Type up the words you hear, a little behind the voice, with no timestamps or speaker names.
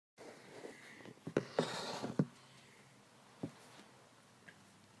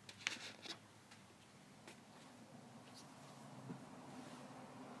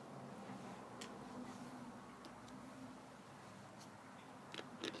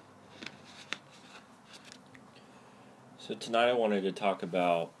So tonight I wanted to talk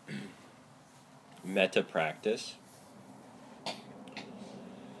about metta practice,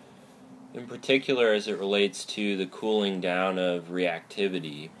 in particular as it relates to the cooling down of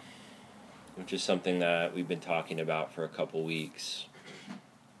reactivity, which is something that we've been talking about for a couple weeks.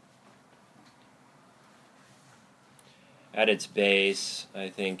 At its base, I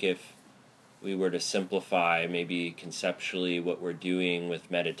think if we were to simplify maybe conceptually what we're doing with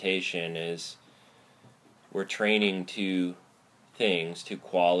meditation is we're training two things, two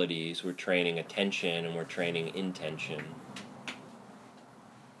qualities. We're training attention and we're training intention.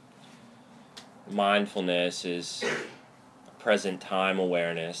 Mindfulness is present time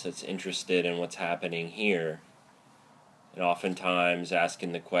awareness that's interested in what's happening here. And oftentimes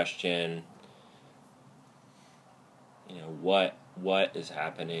asking the question, what is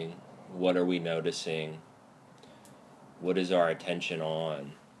happening? What are we noticing? What is our attention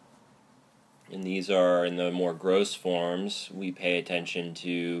on? And these are, in the more gross forms, we pay attention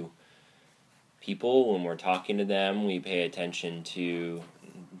to people when we're talking to them. We pay attention to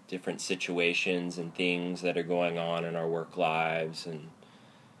different situations and things that are going on in our work lives and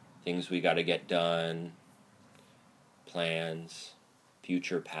things we got to get done, plans,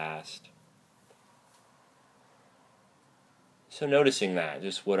 future, past. So noticing that,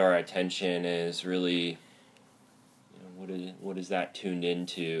 just what our attention is really, what is that tuned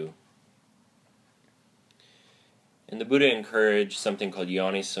into? And the Buddha encouraged something called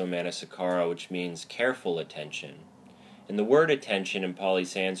Yoniso Manasikara, which means careful attention. And the word attention in Pali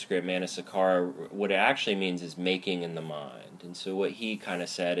Sanskrit, Manasikara, what it actually means is making in the mind. And so what he kind of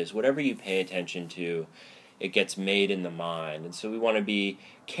said is whatever you pay attention to, it gets made in the mind. And so we want to be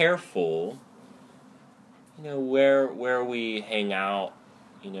careful, where we hang out,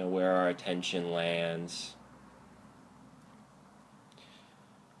 where our attention lands.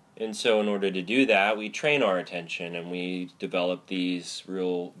 And so in order to do that, we train our attention and we develop these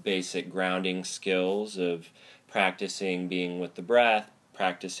real basic grounding skills of practicing being with the breath,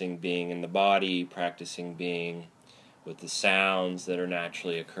 practicing being in the body, practicing being with the sounds that are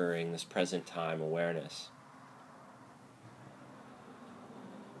naturally occurring, this present time awareness.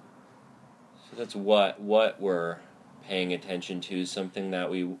 So that's what we're paying attention to, something that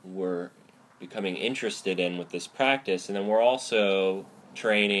we were becoming interested in with this practice. And then we're also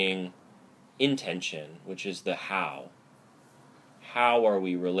training intention, which is the how. How are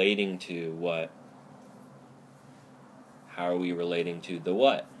we relating to what? How are we relating to the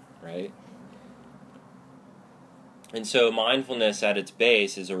what, right? And so mindfulness at its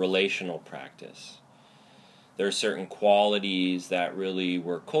base is a relational practice. There are certain qualities that really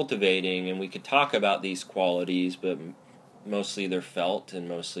we're cultivating, and we could talk about these qualities, but mostly they're felt and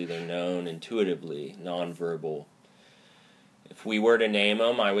mostly they're known intuitively, nonverbal. If we were to name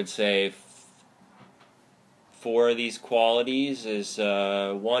them, I would say four of these qualities is,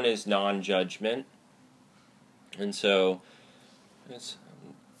 one is non-judgment. And so I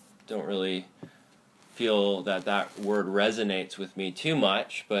don't really feel that word resonates with me too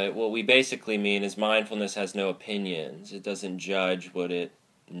much, but what we basically mean is mindfulness has no opinions. It doesn't judge what it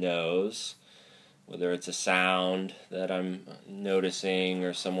knows, whether it's a sound that I'm noticing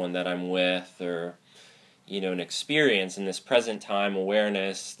or someone that I'm with or an experience. In this present time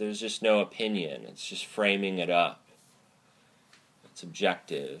awareness, there's just no opinion. It's just framing it up. It's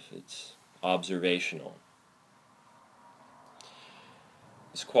objective. It's observational.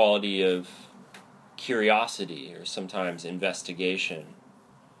 This quality of curiosity or sometimes investigation.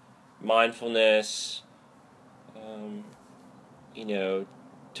 Mindfulness,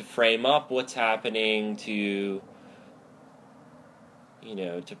 to frame up what's happening, to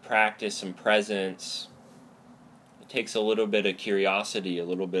practice some presence. It takes a little bit of curiosity, a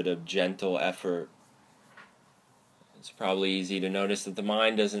little bit of gentle effort. It's probably easy to notice that the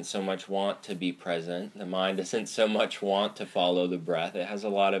mind doesn't so much want to be present. The mind doesn't so much want to follow the breath. It has a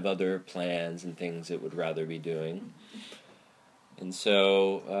lot of other plans and things it would rather be doing. And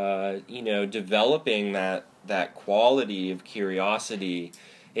so, developing that quality of curiosity,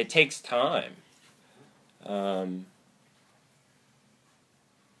 it takes time.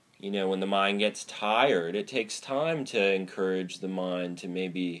 When the mind gets tired, it takes time to encourage the mind to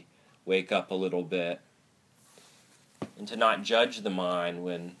maybe wake up a little bit and to not judge the mind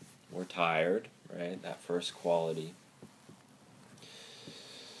when we're tired, right? That first quality.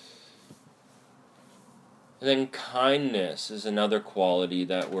 And then kindness is another quality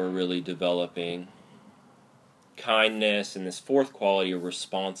that we're really developing. Kindness and this fourth quality of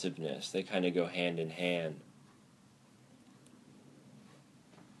responsiveness, they kind of go hand in hand.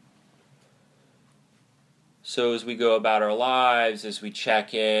 So as we go about our lives, as we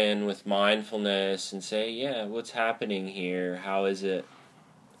check in with mindfulness and say, yeah, what's happening here? How is it?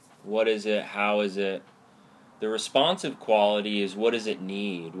 What is it? How is it? The responsive quality is, what does it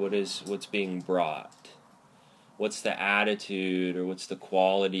need? What's being brought? What's the attitude, or what's the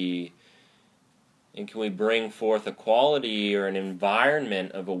quality? And can we bring forth a quality or an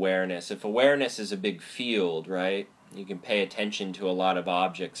environment of awareness? If awareness is a big field, right? You can pay attention to a lot of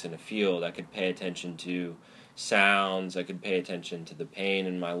objects in a field. I could pay attention to sounds. I could pay attention to the pain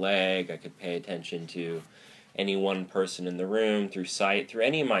in my leg. I could pay attention to any one person in the room through sight, through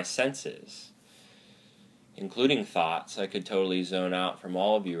any of my senses, including thoughts. I could totally zone out from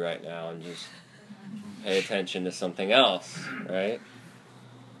all of you right now and just pay attention to something else, right?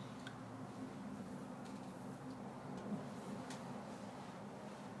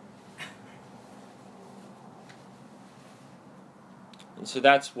 And so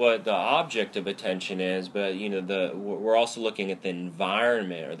that's what the object of attention is, but we're also looking at the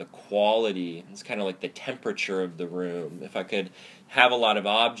environment or the quality. It's kind of like the temperature of the room. If I could have a lot of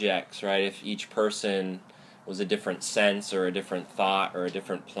objects, right, if each person was a different sense or a different thought or a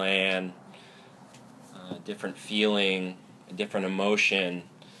different plan, a different feeling, a different emotion,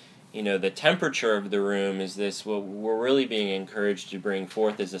 the temperature of the room is this. What we're really being encouraged to bring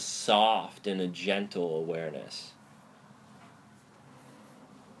forth is a soft and a gentle awareness.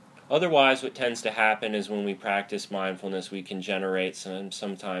 Otherwise, what tends to happen is when we practice mindfulness, we can generate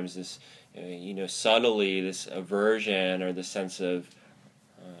sometimes this, subtly, this aversion or the sense of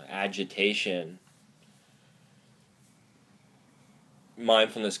agitation.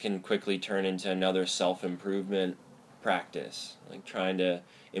 Mindfulness can quickly turn into another self-improvement practice, like trying to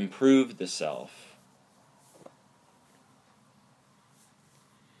improve the self.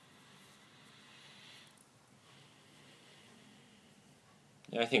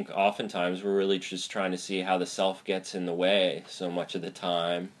 I think oftentimes we're really just trying to see how the self gets in the way so much of the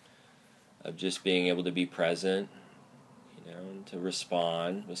time of just being able to be present, and to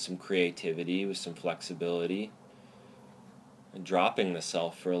respond with some creativity, with some flexibility, and dropping the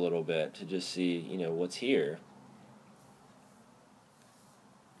self for a little bit to just see, what's here.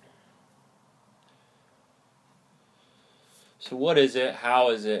 So what is it,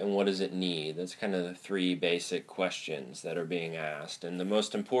 how is it, and what does it need? That's kind of the three basic questions that are being asked. And the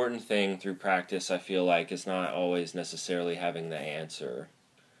most important thing through practice, I feel like, is not always necessarily having the answer.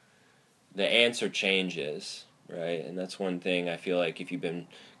 The answer changes, right? And that's one thing I feel like if you've been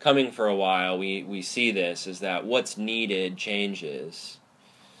coming for a while, we see this, is that what's needed changes.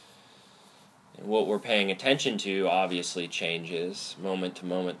 And what we're paying attention to obviously changes moment to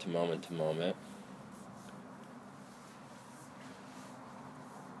moment to moment to moment.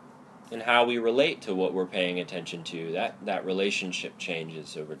 And how we relate to what we're paying attention to, that relationship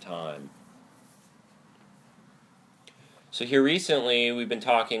changes over time. So here recently, we've been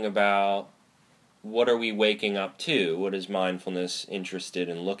talking about what are we waking up to? What is mindfulness interested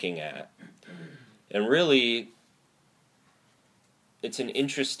in looking at? And really, it's an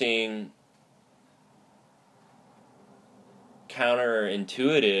interesting,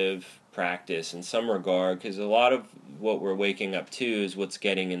 counterintuitive practice in some regard, because a lot of what we're waking up to is what's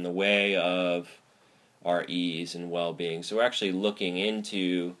getting in the way of our ease and well-being. So we're actually looking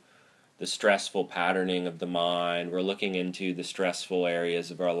into the stressful patterning of the mind. We're looking into the stressful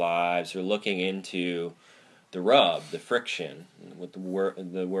areas of our lives. We're looking into the rub, the friction. What the word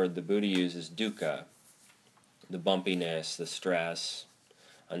the Buddha uses, dukkha, the bumpiness, the stress,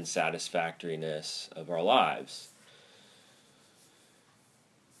 unsatisfactoriness of our lives.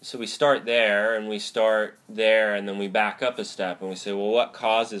 So we start there, and then we back up a step, and we say, well, what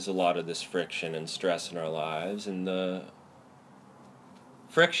causes a lot of this friction and stress in our lives? And the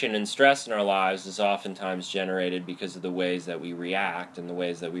friction and stress in our lives is oftentimes generated because of the ways that we react and the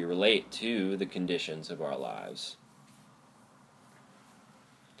ways that we relate to the conditions of our lives.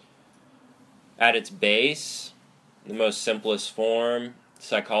 At its base, the most simplest form,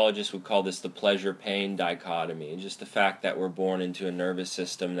 psychologists would call this the pleasure-pain dichotomy. Just the fact that we're born into a nervous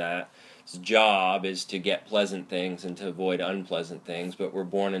system that's job is to get pleasant things and to avoid unpleasant things, but we're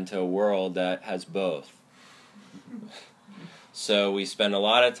born into a world that has both. So we spend a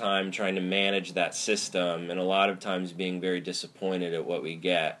lot of time trying to manage that system, and a lot of times being very disappointed at what we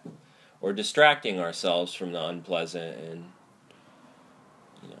get, or distracting ourselves from the unpleasant and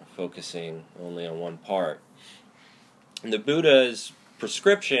focusing only on one part. And the Buddha's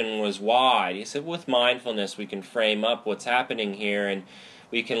prescription was wide. He said, with mindfulness, we can frame up what's happening here, and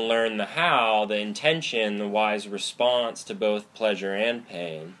we can learn the how, the intention, the wise response to both pleasure and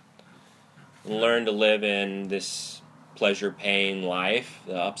pain, and learn to live in this pleasure-pain life,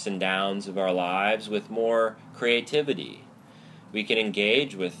 the ups and downs of our lives, with more creativity. We can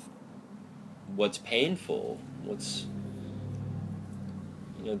engage with what's painful, what's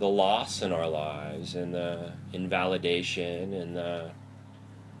the loss in our lives, and the invalidation, and the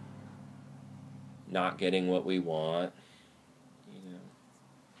not getting what we want.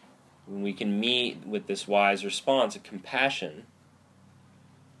 When we can meet with this wise response of compassion,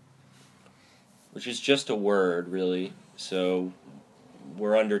 which is just a word, really. So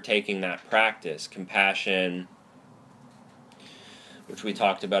we're undertaking that practice, compassion, which we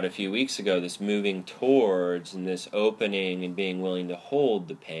talked about a few weeks ago, this moving towards and this opening and being willing to hold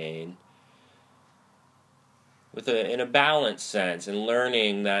the pain in a balanced sense, and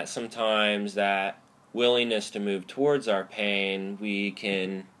learning that sometimes that willingness to move towards our pain, we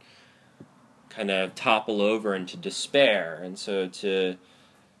can kind of topple over into despair. And so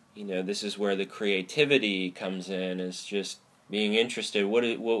this is where the creativity comes in, is just being interested. What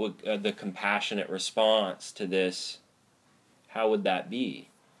would the compassionate response to this, how would that be?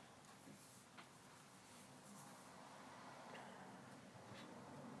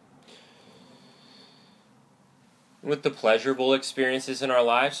 With the pleasurable experiences in our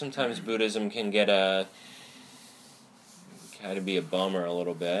life, sometimes Buddhism can get kind of be a bummer a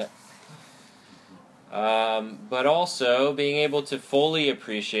little bit. But also being able to fully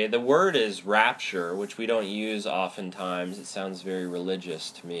appreciate, the word is rapture, which we don't use oftentimes. It sounds very religious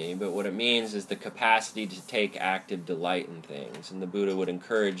to me, but what it means is the capacity to take active delight in things, and the Buddha would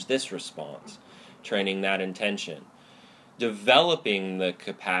encourage this response, training that intention, developing the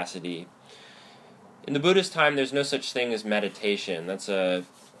capacity. In the Buddhist time, there's no such thing as meditation. That's a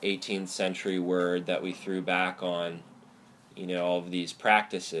 18th century word that we threw back on all of these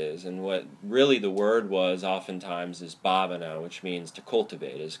practices. And what really the word was oftentimes is bhavana, which means to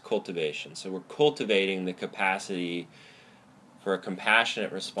cultivate, is cultivation. So we're cultivating the capacity for a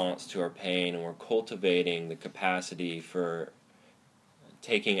compassionate response to our pain, and we're cultivating the capacity for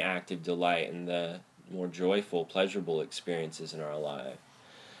taking active delight in the more joyful, pleasurable experiences in our life.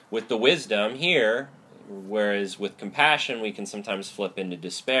 With the wisdom here, whereas with compassion we can sometimes flip into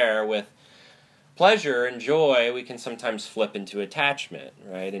despair, with pleasure and joy we can sometimes flip into attachment,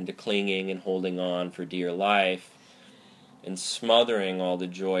 right? Into clinging and holding on for dear life and smothering all the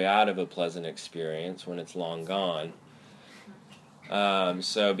joy out of a pleasant experience when it's long gone.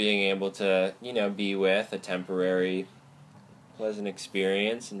 So being able to, be with a temporary pleasant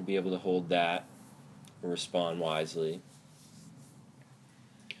experience and be able to hold that and respond wisely.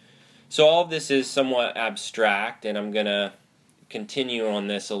 So all of this is somewhat abstract, and I'm going to continue on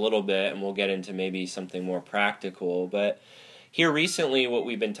this a little bit, and we'll get into maybe something more practical. But here recently what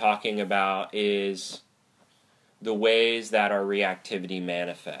we've been talking about is the ways that our reactivity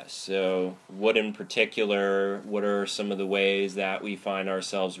manifests. So what in particular, what are some of the ways that we find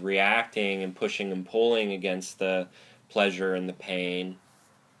ourselves reacting and pushing and pulling against the pleasure and the pain?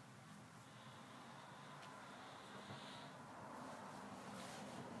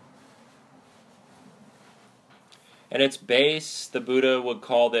 And its base, the Buddha would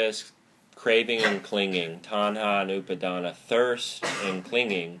call this craving and clinging, tanha and upadana, thirst and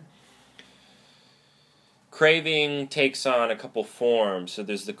clinging. Craving takes on a couple forms. So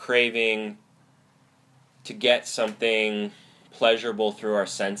there's the craving to get something pleasurable through our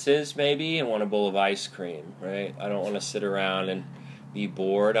senses, maybe. I want a bowl of ice cream, right? I don't want to sit around and be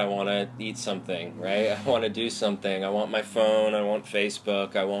bored. I want to eat something, right? I want to do something. I want my phone. I want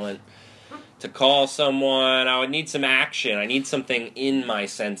Facebook. I want to call someone. I would need some action. I need something in my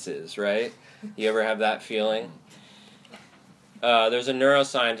senses, right? You ever have that feeling? There's a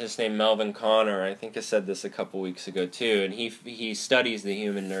neuroscientist named Melvin Konner. I think I said this a couple weeks ago too, and he studies the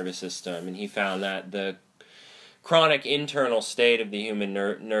human nervous system, and he found that the chronic internal state of the human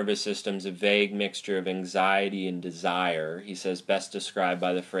nervous system is a vague mixture of anxiety and desire. He says best described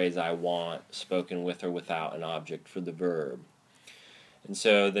by the phrase "I want," spoken with or without an object for the verb. And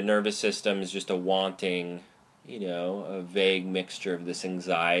so the nervous system is just a wanting, a vague mixture of this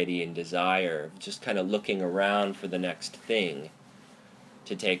anxiety and desire, just kind of looking around for the next thing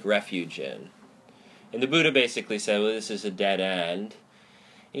to take refuge in. And the Buddha basically said, well, this is a dead end.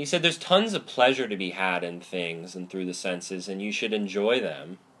 And he said there's tons of pleasure to be had in things and through the senses, and you should enjoy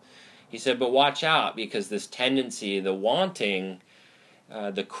them. He said, but watch out, because this tendency, the wanting,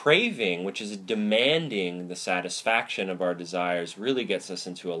 the craving, which is demanding the satisfaction of our desires, really gets us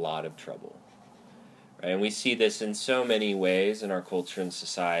into a lot of trouble. Right? And we see this in so many ways in our culture and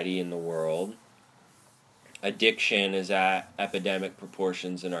society in the world. Addiction is at epidemic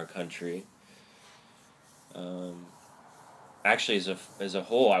proportions in our country. Actually, as a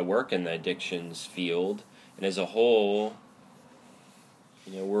whole, I work in the addictions field, And as a whole,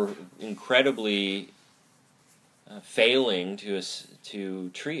 we're incredibly failing to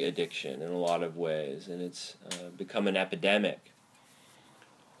treat addiction in a lot of ways, and it's become an epidemic.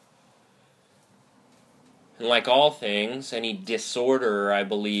 And like all things, any disorder, I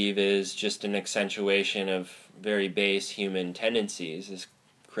believe, is just an accentuation of very base human tendencies, this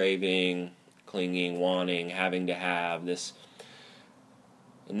craving, clinging, wanting, having to have this.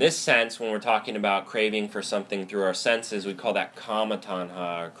 In this sense, when we're talking about craving for something through our senses, we call that kama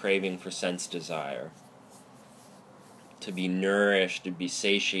tanha, or craving for sense desire. To be nourished, to be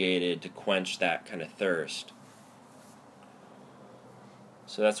satiated, to quench that kind of thirst.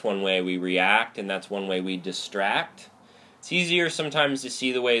 So that's one way we react, and that's one way we distract. It's easier sometimes to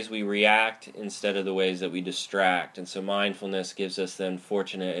see the ways we react instead of the ways that we distract. And so mindfulness gives us the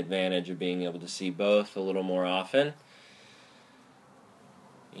unfortunate advantage of being able to see both a little more often.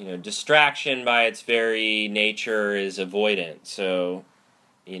 Distraction by its very nature is avoidant. So,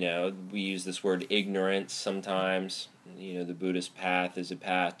 we use this word ignorance sometimes. The Buddhist path is a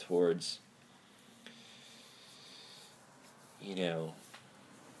path towards,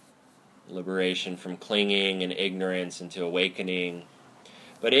 liberation from clinging and ignorance into awakening.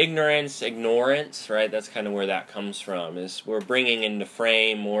 But ignorance, right, that's kind of where that comes from, is we're bringing into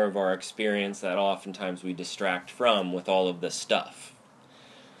frame more of our experience that oftentimes we distract from with all of this stuff.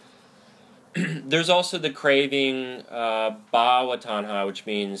 There's also the craving, bhava tanha, which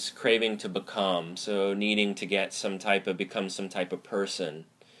means craving to become, so needing to become some type of person.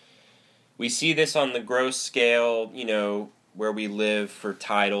 We see this on the gross scale, where we live for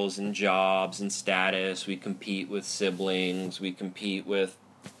titles and jobs and status. We compete with siblings. We compete with,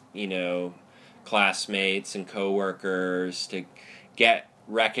 classmates and coworkers to get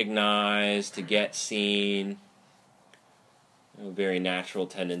recognized, to get seen. A very natural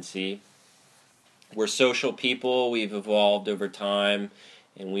tendency. We're social people. We've evolved over time,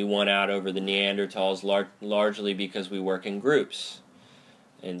 and we won out over the Neanderthals largely because we work in groups.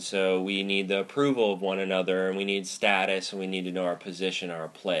 And so we need the approval of one another, and we need status, and we need to know our position, our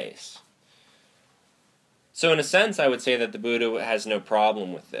place. So in a sense, I would say that the Buddha has no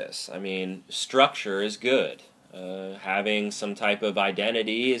problem with this. I mean, structure is good. Having some type of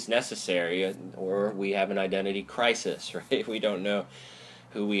identity is necessary, or we have an identity crisis, right? We don't know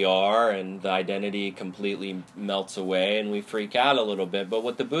who we are, and the identity completely melts away, and we freak out a little bit. But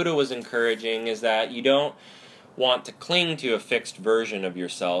what the Buddha was encouraging is that you don't want to cling to a fixed version of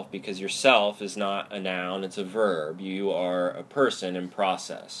yourself, because yourself is not a noun, it's a verb. You are a person in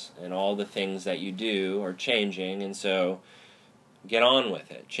process, and all the things that you do are changing, and so get on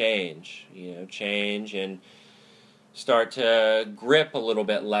with it. Change and start to grip a little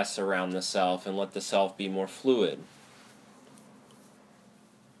bit less around the self and let the self be more fluid.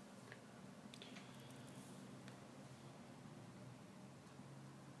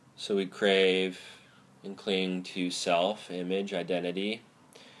 So we crave and cling to self, image, identity.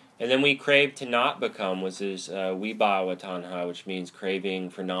 And then we crave to not become, which is vibhava tanha, which means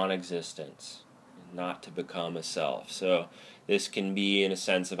craving for non-existence, not to become a self. So this can be in a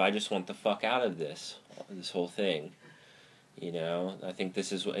sense of, I just want the fuck out of this whole thing. I think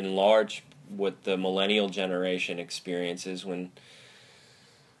this is in large what the millennial generation experiences when,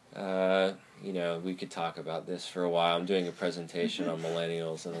 we could talk about this for a while. I'm doing a presentation on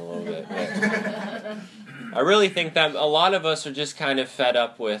millennials in a little bit. But I really think that a lot of us are just kind of fed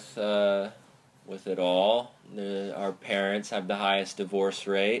up with it all. Our parents have the highest divorce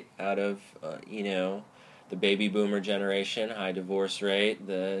rate out of, the baby boomer generation, high divorce rate.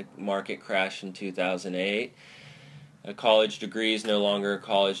 The market crashed in 2008. A college degree is no longer a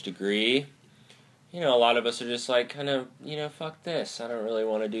college degree. A lot of us are just like, kind of, fuck this. I don't really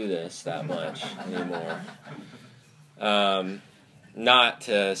want to do this that much anymore. Not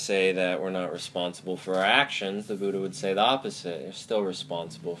to say that we're not responsible for our actions. The Buddha would say the opposite. We're still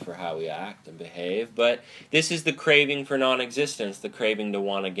responsible for how we act and behave. But this is the craving for non-existence, the craving to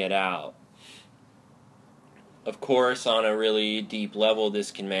want to get out. Of course, on a really deep level,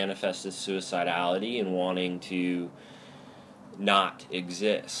 this can manifest as suicidality and wanting to not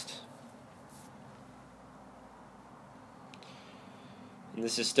exist. And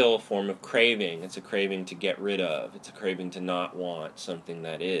this is still a form of craving. It's a craving to get rid of. It's a craving to not want something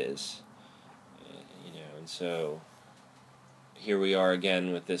that is. And so here we are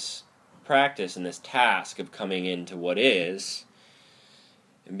again with this practice and this task of coming into what is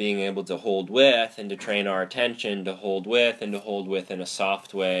and being able to hold with and to train our attention to hold with and to hold with in a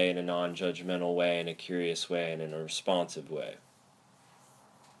soft way, in a non-judgmental way, in a curious way, and in a responsive way.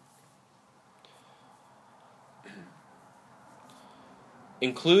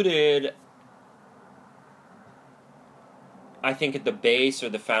 Included I think at the base or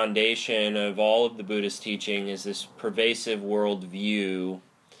the foundation of all of the Buddhist teaching is this pervasive worldview,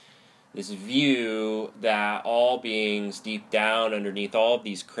 this view that all beings deep down underneath all of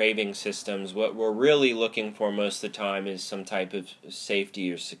these craving systems, what we're really looking for most of the time is some type of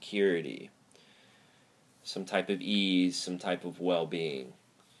safety or security, some type of ease, some type of well-being.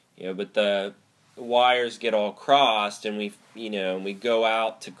 But the wires get all crossed, and we go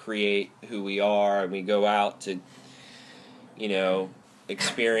out to create who we are, and we go out to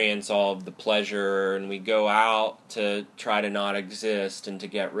experience all of the pleasure, and we go out to try to not exist and to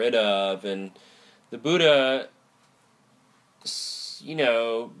get rid of. And the Buddha,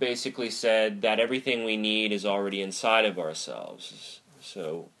 basically said that everything we need is already inside of ourselves.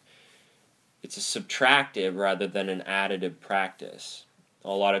 So it's a subtractive rather than an additive practice. A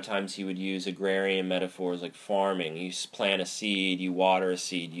lot of times he would use agrarian metaphors like farming. You plant a seed, you water a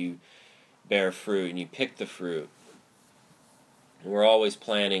seed, you bear fruit, and you pick the fruit. We're always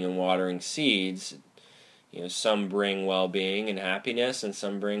planting and watering seeds. Some bring well-being and happiness, and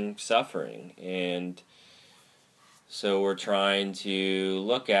some bring suffering. And so we're trying to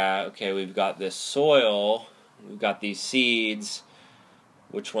look at, okay, we've got this soil, we've got these seeds,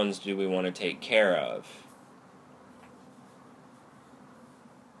 which ones do we want to take care of?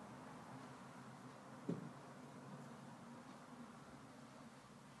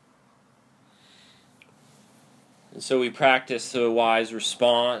 And so we practice the wise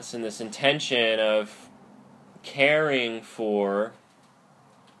response and this intention of caring for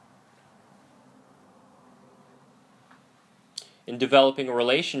and developing a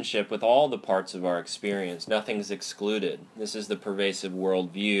relationship with all the parts of our experience. Nothing's excluded. This is the pervasive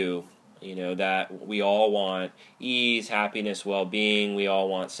worldview, that we all want ease, happiness, well-being. We all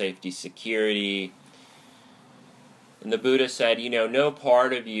want safety, security. And the Buddha said, no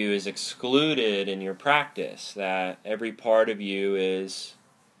part of you is excluded in your practice, that every part of you is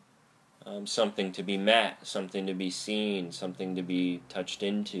something to be met, something to be seen, something to be touched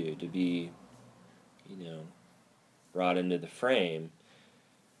into, to be, brought into the frame.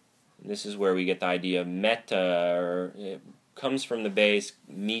 And this is where we get the idea of metta, or it comes from the base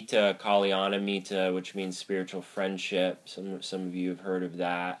metta, kalyana metta, which means spiritual friendship. Some of you have heard of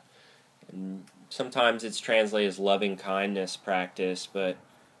that. And sometimes it's translated as loving kindness practice, but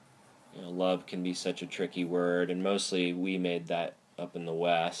love can be such a tricky word, and mostly we made that up in the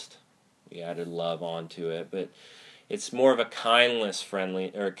West. We added love onto it, but it's more of a kind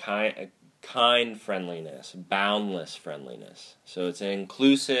friendliness, boundless friendliness. So it's an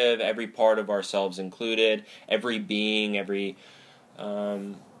inclusive, every part of ourselves included, every being, every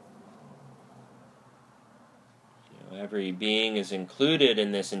being is included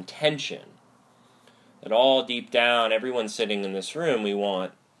in this intention. That all deep down, everyone sitting in this room, we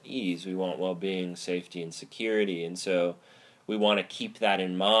want ease, we want well-being, safety, and security. And so we want to keep that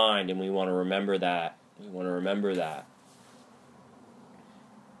in mind, and we want to remember that.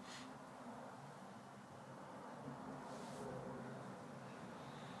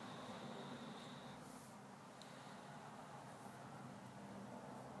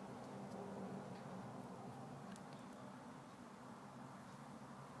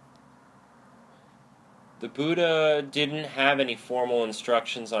 The Buddha didn't have any formal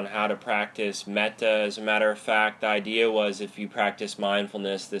instructions on how to practice metta. As a matter of fact, the idea was if you practice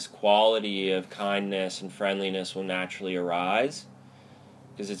mindfulness, this quality of kindness and friendliness will naturally arise,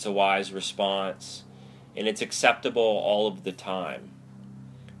 because it's a wise response, and it's acceptable all of the time.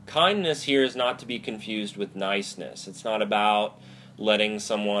 Kindness here is not to be confused with niceness. It's not about letting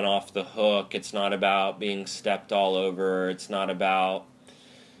someone off the hook. It's not about being stepped all over. It's not about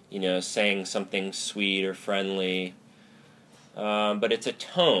saying something sweet or friendly. But it's a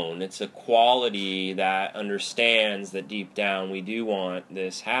tone, it's a quality that understands that deep down we do want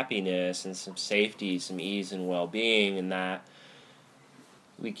this happiness and some safety, some ease and well-being, and that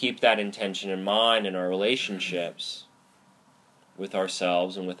we keep that intention in mind in our relationships with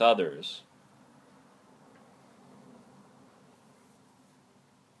ourselves and with others.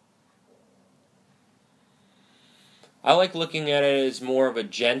 I like looking at it as more of a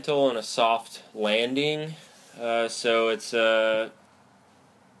gentle and a soft landing. So it's I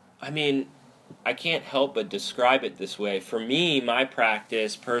can't help but describe it this way. For me, my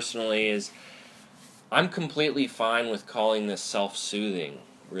practice personally is, I'm completely fine with calling this self-soothing,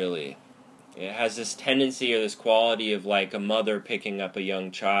 really. It has this tendency or this quality of like a mother picking up a young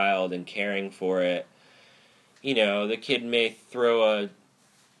child and caring for it. The kid may throw a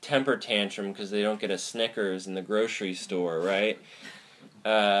temper tantrum because they don't get a Snickers in the grocery store, right?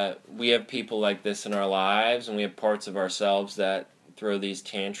 We have people like this in our lives, and we have parts of ourselves that throw these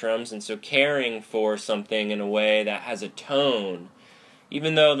tantrums. And so caring for something in a way that has a tone,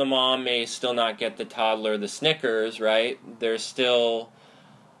 even though the mom may still not get the toddler the Snickers, right? There's still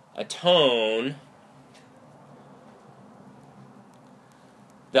a tone.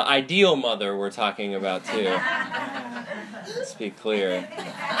 The ideal mother we're talking about too. Let's be clear.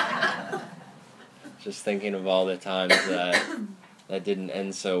 Just thinking of all the times that didn't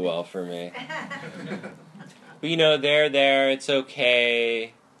end so well for me. But they're there, it's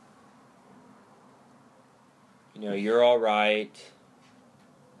okay. You're all right.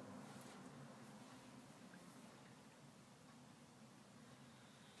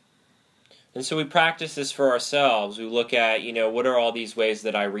 And so we practice this for ourselves. We look at, what are all these ways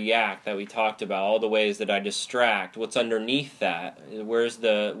that I react that we talked about, all the ways that I distract, what's underneath that?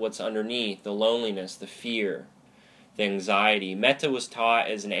 What's underneath? The loneliness, the fear, the anxiety. Metta was taught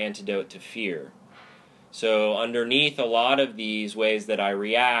as an antidote to fear. So underneath a lot of these ways that I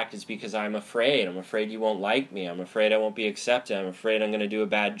react is because I'm afraid. I'm afraid you won't like me. I'm afraid I won't be accepted. I'm afraid I'm going to do a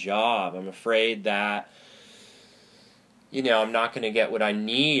bad job. I'm afraid that I'm not going to get what I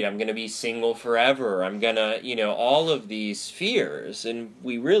need. I'm going to be single forever. I'm going to, all of these fears. And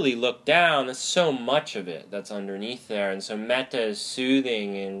we really look down, there's so much of it that's underneath there. And so metta is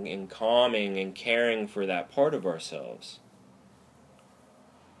soothing and calming and caring for that part of ourselves.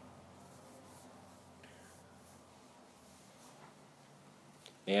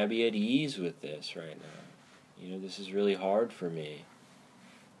 May I be at ease with this right now. This is really hard for me.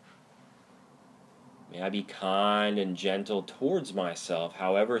 May I be kind and gentle towards myself,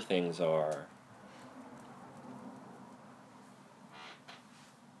 however things are.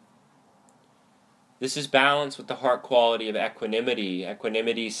 This is balanced with the heart quality of equanimity.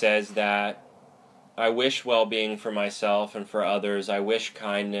 Equanimity says that I wish well-being for myself and for others. I wish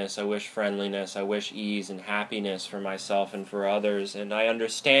kindness, I wish friendliness, I wish ease and happiness for myself and for others. And I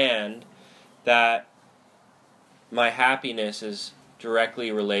understand that my happiness is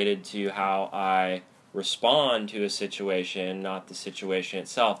directly related to how I respond to a situation, not the situation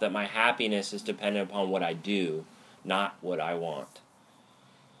itself, that my happiness is dependent upon what I do, not what I want.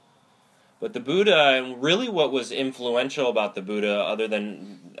 But the Buddha, and really what was influential about the Buddha, other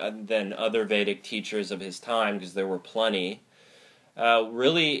than other Vedic teachers of his time, because there were plenty,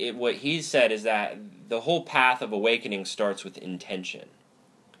 what he said is that the whole path of awakening starts with intention.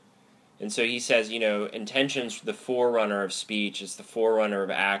 And so he says, intention's the forerunner of speech, it's the forerunner of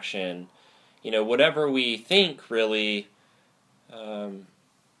action. Whatever we think, really,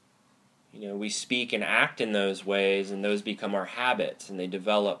 we speak and act in those ways, and those become our habits, and they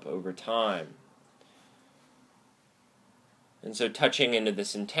develop over time. And so touching into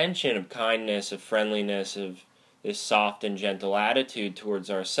this intention of kindness, of friendliness, of this soft and gentle attitude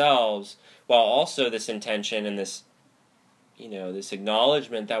towards ourselves, while also this intention and this, this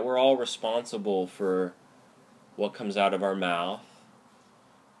acknowledgement that we're all responsible for what comes out of our mouth,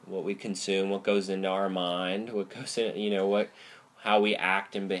 what we consume, what goes into our mind, what goes in, how we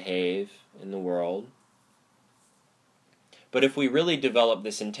act and behave in the world. But if we really develop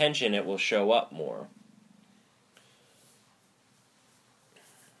this intention, it will show up more.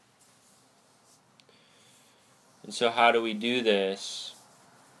 And so how do we do this?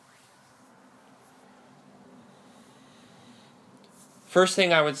 First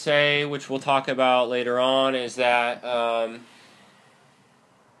thing I would say, which we'll talk about later on, is that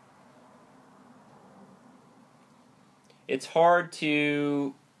it's hard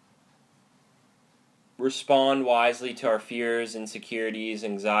to respond wisely to our fears, insecurities,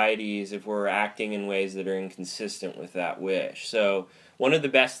 anxieties if we're acting in ways that are inconsistent with that wish. So one of the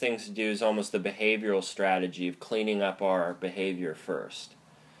best things to do is almost the behavioral strategy of cleaning up our behavior first.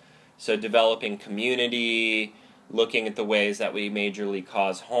 So developing community, looking at the ways that we majorly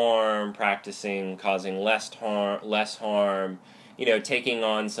cause harm, practicing causing less harm, taking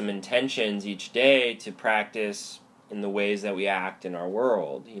on some intentions each day to practice in the ways that we act in our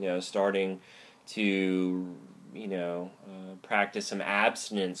world, starting to, practice some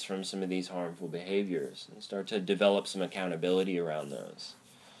abstinence from some of these harmful behaviors and start to develop some accountability around those.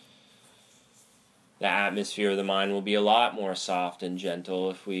 The atmosphere of the mind will be a lot more soft and gentle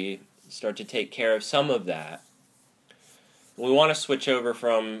if we start to take care of some of that. We want to switch over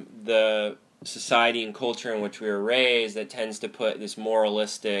from the society and culture in which we were raised that tends to put this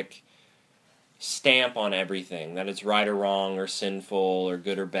moralistic stamp on everything, that it's right or wrong or sinful or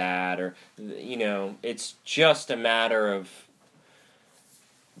good or bad, or, it's just a matter of,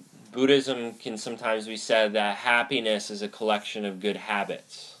 Buddhism can sometimes be said that happiness is a collection of good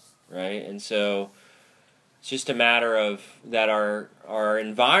habits, right? And so it's just a matter of that our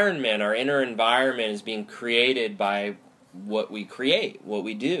environment, our inner environment is being created by what we create, what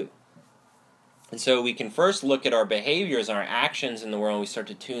we do. And so we can first look at our behaviors, our actions in the world, and we start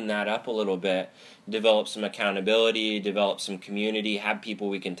to tune that up a little bit, develop some accountability, develop some community, have people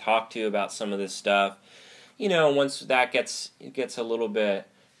we can talk to about some of this stuff. Once that gets a little bit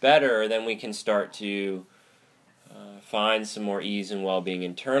better, then we can start to find some more ease and well-being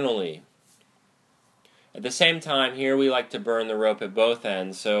internally. At the same time, here we like to burn the rope at both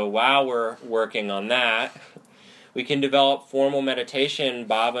ends. So while we're working on that, we can develop formal meditation,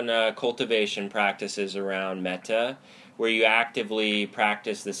 bhavana, cultivation practices around metta, where you actively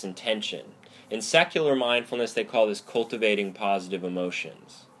practice this intention. In secular mindfulness, they call this cultivating positive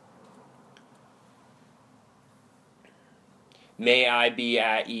emotions. May I be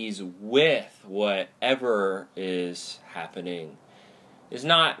at ease with whatever is happening. It's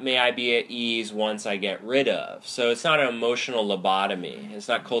not may I be at ease once I get rid of. So it's not an emotional lobotomy. It's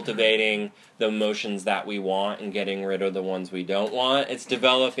not cultivating the emotions that we want and getting rid of the ones we don't want. It's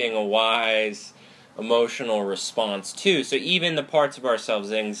developing a wise emotional response too. So even the parts of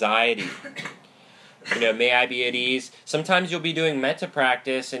ourselves, anxiety, may I be at ease. Sometimes you'll be doing metta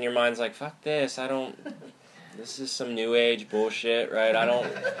practice and your mind's like, fuck this, this is some new age bullshit, right? I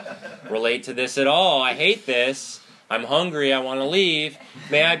don't relate to this at all. I hate this. I'm hungry, I want to leave.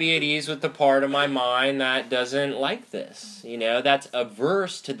 May I be at ease with the part of my mind that doesn't like this, that's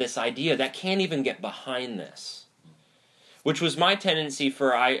averse to this idea, that can't even get behind this. Which was my tendency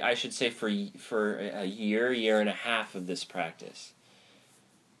for a year and a half of this practice.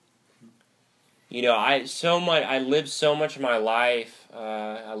 I lived so much of my life,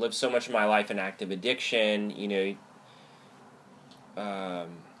 in active addiction,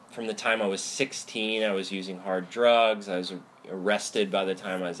 from the time I was 16, I was using hard drugs. I was arrested by the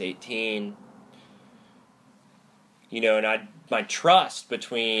time I was 18. And my trust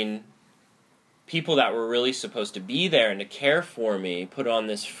between people that were really supposed to be there and to care for me put on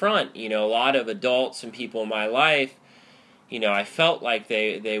this front. A lot of adults and people in my life, I felt like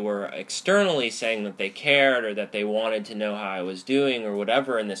they were externally saying that they cared or that they wanted to know how I was doing or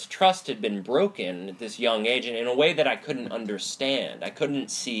whatever, and this trust had been broken at this young age and in a way that I couldn't understand. I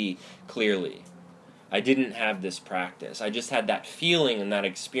couldn't see clearly. I didn't have this practice. I just had that feeling and that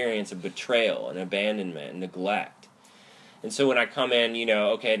experience of betrayal and abandonment and neglect. And so when I come in,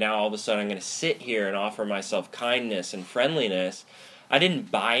 okay, now all of a sudden I'm going to sit here and offer myself kindness and friendliness, I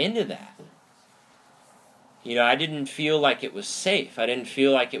didn't buy into that. I didn't feel like it was safe. I didn't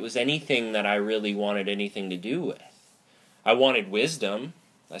feel like it was anything that I really wanted anything to do with. I wanted wisdom.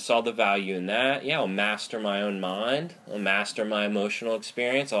 I saw the value in that. Yeah, I'll master my own mind. I'll master my emotional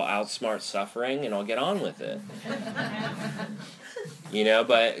experience. I'll outsmart suffering, and I'll get on with it.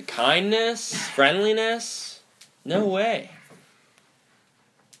 But kindness, friendliness, no way.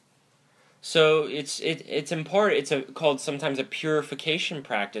 So it's important. It's called sometimes a purification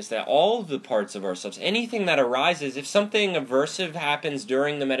practice, that all of the parts of ourselves, anything that arises, if something aversive happens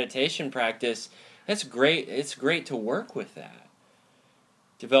during the meditation practice, that's great. It's great to work with that.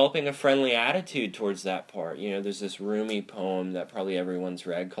 Developing a friendly attitude towards that part. There's this Rumi poem that probably everyone's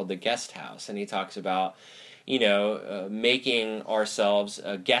read called The Guest House, and he talks about making ourselves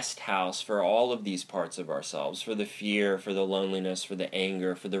a guest house for all of these parts of ourselves, for the fear, for the loneliness, for the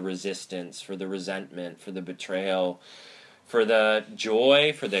anger, for the resistance, for the resentment, for the betrayal, for the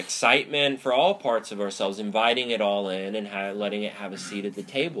joy, for the excitement, for all parts of ourselves, inviting it all in and letting it have a seat at the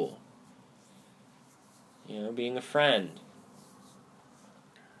table. Being a friend.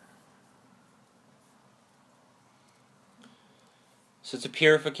 So it's a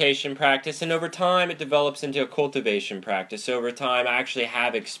purification practice, and over time it develops into a cultivation practice. So over time I actually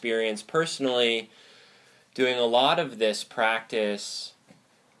have experience personally doing a lot of this practice.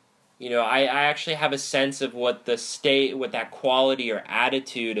 I actually have a sense of what that quality or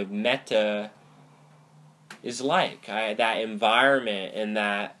attitude of metta is like. That environment and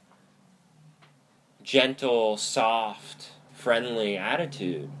that gentle, soft, friendly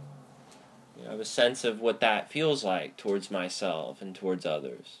attitude. I have a sense of what that feels like towards myself and towards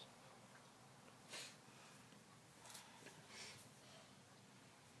others.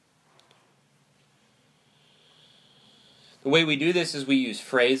 The way we do this is we use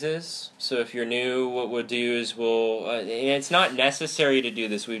phrases. So if you're new, what we'll do is and it's not necessary to do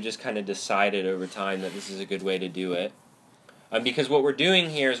this, we've just kind of decided over time that this is a good way to do it. Because what we're doing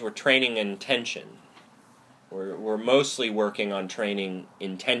here is we're training intention. We're mostly working on training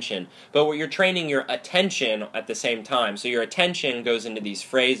intention, but you're training your attention at the same time. So your attention goes into these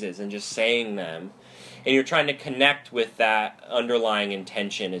phrases and just saying them, and you're trying to connect with that underlying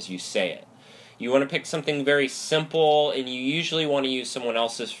intention as you say it. You want to pick something very simple, and you usually want to use someone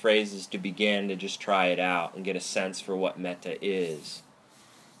else's phrases to begin to just try it out and get a sense for what metta is.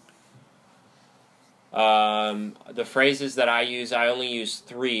 The phrases that I use, I only use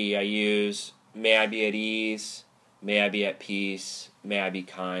 3. I use, may I be at ease, may I be at peace, may I be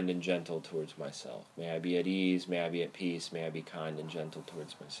kind and gentle towards myself. May I be at ease, may I be at peace, may I be kind and gentle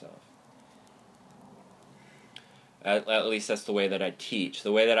towards myself. At least that's the way that I teach.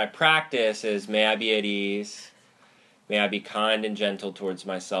 The way that I practice is, may I be at ease, may I be kind and gentle towards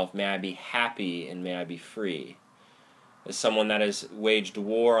myself, may I be happy, and may I be free. As someone that has waged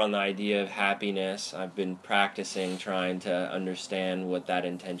war on the idea of happiness, I've been practicing trying to understand what that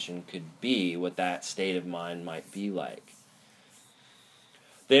intention could be, what that state of mind might be like.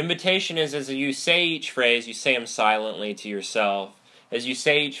 The invitation is, as you say each phrase, you say them silently to yourself. As you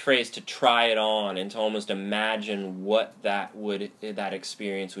say each phrase, to try it on and to almost imagine what that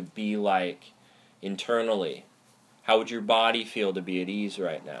experience would be like internally. How would your body feel to be at ease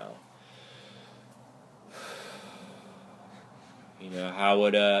right now? You know, how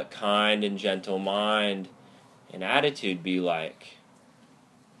would a kind and gentle mind and attitude be like?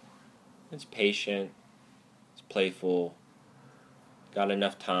 It's patient, it's playful, got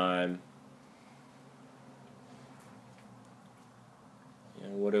enough time. You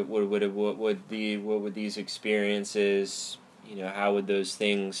know, what would these experiences, you know, how would those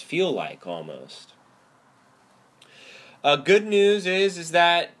things feel like almost? Good news is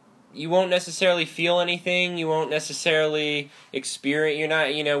that you won't necessarily feel anything. You won't necessarily experience. You're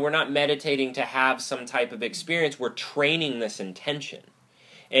not, you know, we're not meditating to have some type of experience. We're training this intention.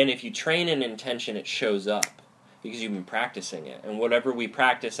 And if you train an intention, it shows up because you've been practicing it. And whatever we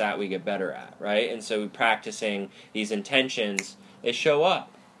practice at, we get better at, right? And so practicing these intentions, they show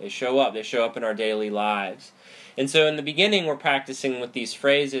up. They show up. They show up in our daily lives. And so in the beginning, we're practicing with these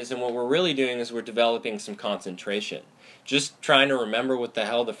phrases, and what we're really doing is we're developing some concentration. Just trying to remember what the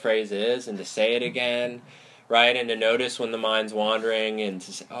hell the phrase is and to say it again, right? And to notice when the mind's wandering and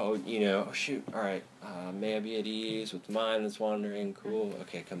to say, oh, you know, oh shoot, all right, may I be at ease with the mind that's wandering, cool,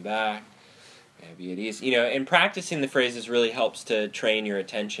 okay, come back, may I be at ease. You know, and practicing the phrases really helps to train your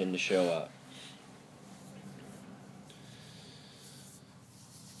attention to show up.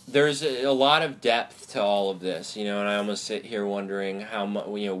 There's a lot of depth to all of this, you know, and I almost sit here wondering how much,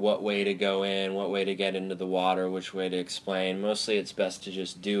 you know, what way to go in, what way to get into the water, which way to explain. Mostly it's best to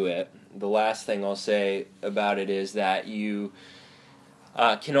just do it. The last thing I'll say about it is that you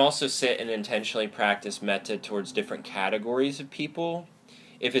can also sit and intentionally practice metta towards different categories of people.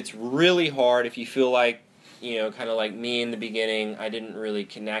 If it's really hard, if you feel like, you know, kind of like me in the beginning, I didn't really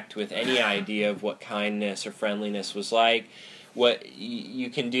connect with any idea of what kindness or friendliness was like, what you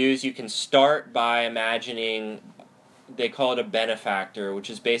can do is you can start by imagining, they call it a benefactor, which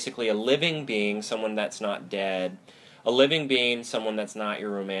is basically a living being, someone that's not dead, a living being, someone that's not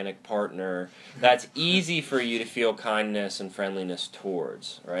your romantic partner, that's easy for you to feel kindness and friendliness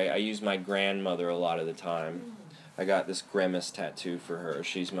towards, right? I use my grandmother a lot of the time. I got this grimace tattoo for her.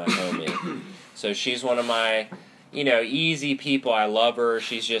 She's my homie. So she's one of my, you know, easy people. I love her.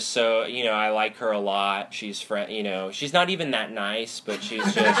 She's just so, you know, I like her a lot. She's you know, she's not even that nice, but she's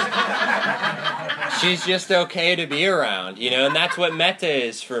just okay to be around, you know, and that's what metta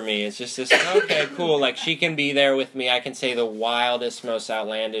is for me. It's just this, okay, cool, like she can be there with me. I can say the wildest, most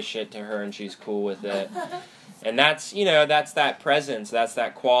outlandish shit to her and she's cool with it. And that's, you know, that's that presence, that's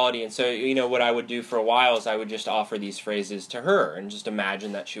that quality. And so, you know, what I would do for a while is I would just offer these phrases to her and just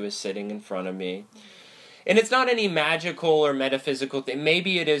imagine that she was sitting in front of me. And it's not any magical or metaphysical thing.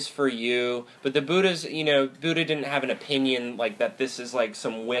 Maybe it is for you, but the Buddha's, you know, Buddha didn't have an opinion like that this is like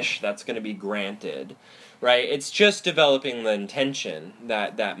some wish that's going to be granted, right? It's just developing the intention,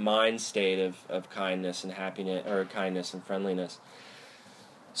 that mind state of kindness and happiness, or kindness and friendliness.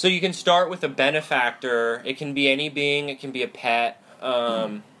 So you can start with a benefactor. It can be any being. It can be a pet.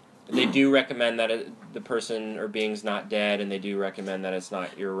 They do recommend that the person or being's not dead, and they do recommend that it's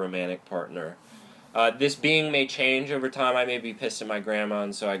not your romantic partner. This being may change over time. I may be pissed at my grandma,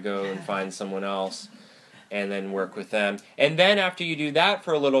 and so I go and find someone else and then work with them. And then after you do that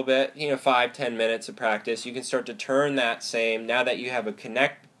for a little bit, you know, 5-10 minutes of practice, you can start to turn that same, now that you have a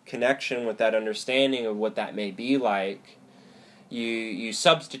connection with that understanding of what that may be like, you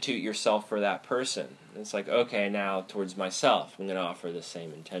substitute yourself for that person. It's like, okay, now towards myself, I'm going to offer the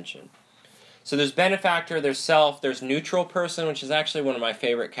same intention. So there's benefactor, there's self, there's neutral person, which is actually one of my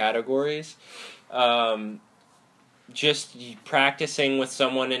favorite categories. Just practicing with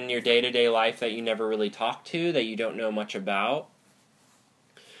someone in your day-to-day life that you never really talk to, that you don't know much about.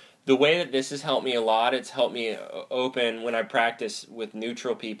 the way that this has helped me a lot, it's helped me open when I practice with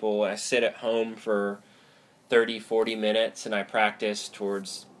neutral people. I sit at home for 30, 40 minutes and I practice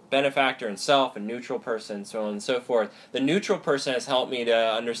towards benefactor and self and neutral person, so on and so forth. The neutral person has helped me to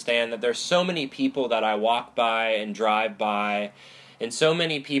understand that there's so many people that I walk by and drive by, and so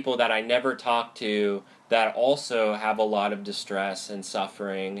many people that I never talk to that also have a lot of distress and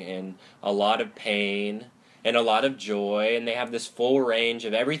suffering and a lot of pain and a lot of joy, and they have this full range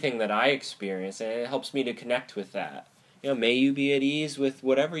of everything that I experience, and it helps me to connect with that. May you be at ease with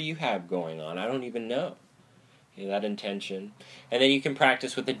whatever you have going on. I don't even know. That intention. And then you can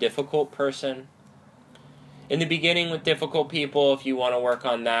practice with a difficult person. In the beginning with difficult people, if you want to work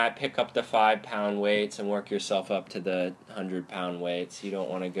on that, pick up the 5-pound weights and work yourself up to the 100-pound weights. You don't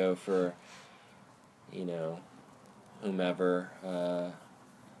want to go for, whomever.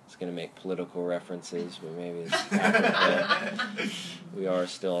 It's going to make political references, but maybe it's we are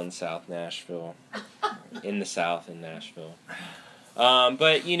still in South Nashville. In the South in Nashville.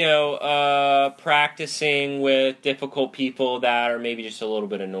 But practicing with difficult people that are maybe just a little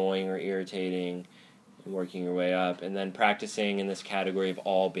bit annoying or irritating, and working your way up, and then practicing in this category of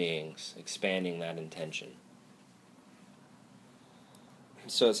all beings, expanding that intention.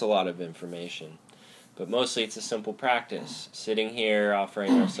 So it's a lot of information, but mostly it's a simple practice. Sitting here,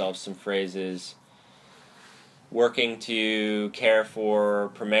 offering ourselves some phrases, working to care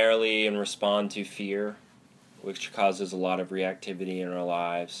for primarily and respond to fear, which causes a lot of reactivity in our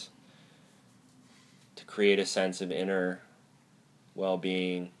lives, to create a sense of inner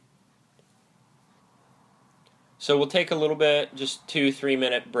well-being. So we'll take a little bit, just 2-3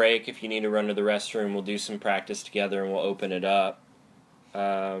 minute break. If you need to run to the restroom, we'll do some practice together and we'll open it up.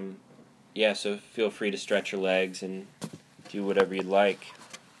 So feel free to stretch your legs and do whatever you'd like.